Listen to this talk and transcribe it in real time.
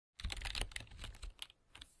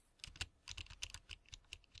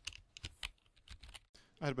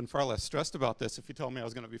I'd have been far less stressed about this if you told me I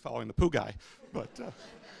was going to be following the poo guy. But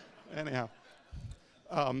anyhow.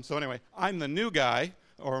 So anyway, I'm the new guy,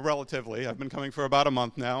 or relatively. I've been coming for about a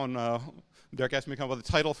month now, and Derek asked me to come up with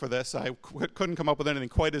a title for this. I couldn't come up with anything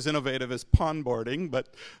quite as innovative as pawnboarding,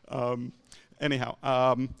 but anyhow.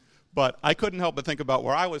 But I couldn't help but think about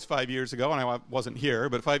where I was 5 years ago, and I wasn't here,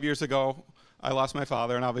 but 5 years ago, I lost my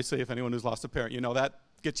father, and obviously if anyone who's lost a parent, you know that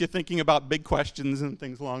gets you thinking about big questions and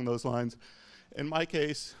things along those lines. In my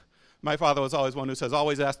case, my father was always one who says,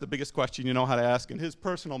 always ask the biggest question you know how to ask, and his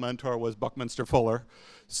personal mentor was Buckminster Fuller,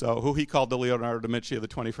 so who he called the Leonardo da Vinci of the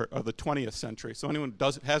 20th century. So anyone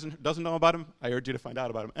doesn't know about him, I urge you to find out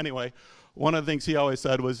about him. Anyway, one of the things he always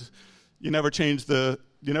said was, you never change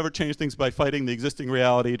things by fighting the existing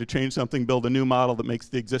reality. To change something, build a new model that makes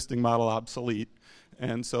the existing model obsolete.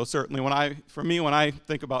 And so certainly when I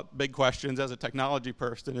think about big questions as a technology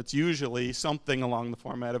person, it's usually something along the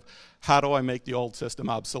format of how do I make the old system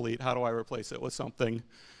obsolete? How do I replace it with something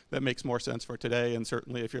that makes more sense for today? And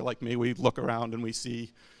certainly if you're like me, we look around and we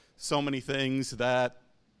see so many things that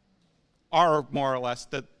are more or less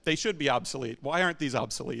that they should be obsolete. Why aren't these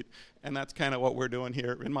obsolete? And that's kind of what we're doing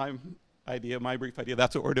here. In my brief idea,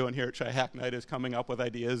 that's what we're doing here at Chi-Hack-Night, is coming up with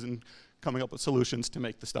ideas and coming up with solutions to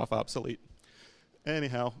make the stuff obsolete.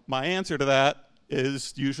 Anyhow, my answer to that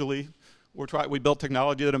is usually we build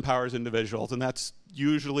technology that empowers individuals, and that's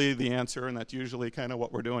usually the answer, and that's usually kind of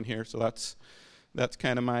what we're doing here. So that's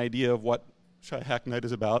kind of my idea of what Chi-Hack-Night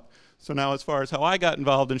is about. So now as far as how I got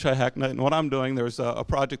involved in Chi-Hack-Night and what I'm doing, there's a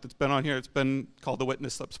project that's been on here. It's been called the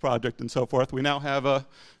Witness Slips Project and so forth. We now have a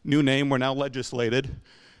new name. We're now Legislated.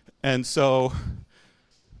 And so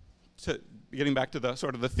getting back to the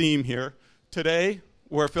sort of the theme here, today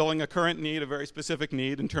we're filling a current need, a very specific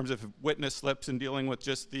need in terms of witness slips and dealing with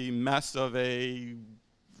just the mess of a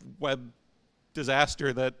web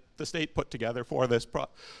disaster that the state put together for this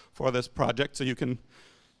project. So you can,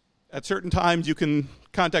 at certain times, you can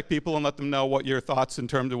contact people and let them know what your thoughts in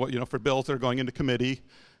terms of what, for bills that are going into committee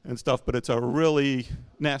and stuff, but it's a really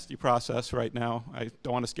nasty process right now. I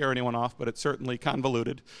don't want to scare anyone off, but it's certainly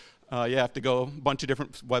convoluted. You have to go a bunch of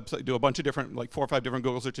different websites, do a bunch of different, like 4 or 5 different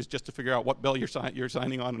Google searches just to figure out what bill you're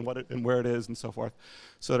signing on and where it is and so forth.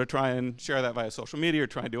 So to try and share that via social media or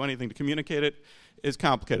try and do anything to communicate it is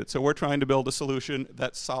complicated. So we're trying to build a solution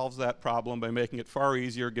that solves that problem by making it far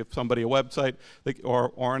easier, give somebody a website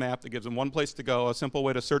or an app that gives them one place to go, a simple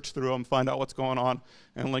way to search through them, find out what's going on,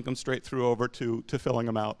 and link them straight through over to filling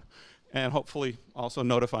them out. And hopefully also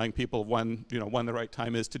notifying people when the right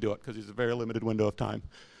time is to do it, because there's a very limited window of time.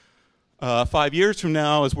 5 years from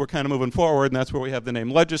now, as we're kind of moving forward, and that's where we have the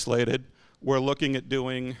name Legislated, we're looking at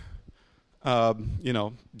doing,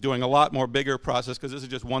 doing a lot more bigger process, because this is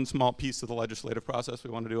just one small piece of the legislative process.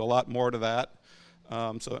 We want to do a lot more to that.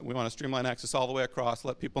 So we want to streamline access all the way across,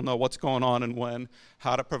 let people know what's going on and when,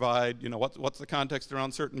 how to provide, what's the context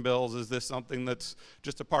around certain bills. Is this something that's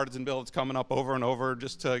just a partisan bill that's coming up over and over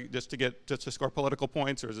just to score political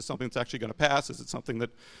points, or is it something that's actually going to pass? Is it something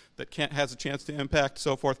that has a chance to impact,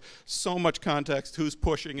 so forth? So much context. Who's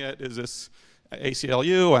pushing it? Is this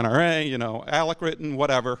ACLU, NRA, ALEC written,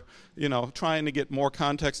 whatever, trying to get more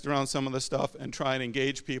context around some of the stuff and try and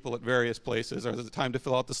engage people at various places. Or is it time to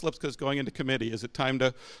fill out the slips because it's going into committee? Is it time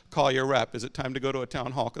to call your rep? Is it time to go to a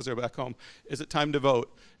town hall because they're back home? Is it time to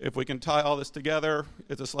vote? If we can tie all this together,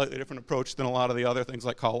 it's a slightly different approach than a lot of the other things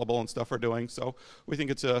like Callable and stuff are doing. So we think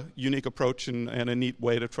it's a unique approach and a neat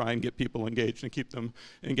way to try and get people engaged and keep them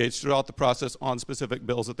engaged throughout the process on specific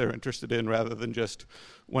bills that they're interested in, rather than just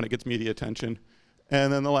when it gets media attention.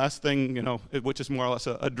 And then the last thing, which is more or less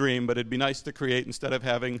a dream, but it'd be nice to create, instead of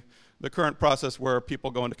having the current process where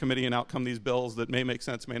people go into committee and out come these bills that may make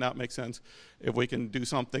sense, may not make sense, if we can do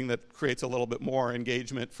something that creates a little bit more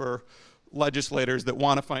engagement for legislators that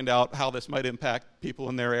want to find out how this might impact people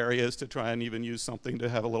in their areas, to try and even use something to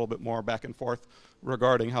have a little bit more back and forth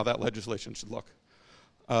regarding how that legislation should look.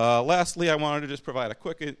 Lastly, I wanted to just provide a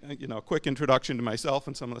quick introduction to myself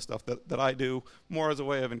and some of the stuff that I do, more as a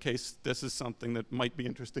way of, in case this is something that might be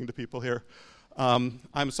interesting to people here. I'm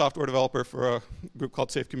a software developer for a group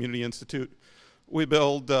called Safe Community Institute. We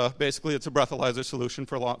build, basically it's a breathalyzer solution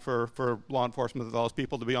for law enforcement that allows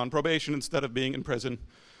people to be on probation instead of being in prison.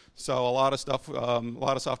 So a lot of stuff, a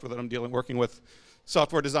lot of software that I'm working with,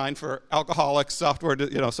 software designed for alcoholics, software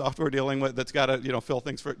dealing with, that's got to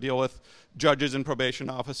deal with judges and probation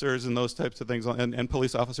officers and those types of things, and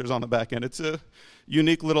police officers on the back end. It's a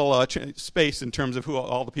unique little space in terms of who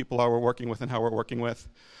all the people are we're working with and how we're working with.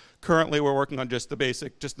 Currently, we're working on just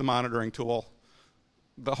the monitoring tool.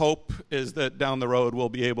 the hope is that down the road we'll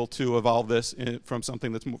be able to evolve this from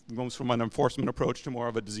something that moves from an enforcement approach to more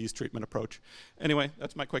of a disease treatment approach. Anyway,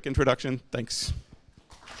 that's my quick introduction. Thanks.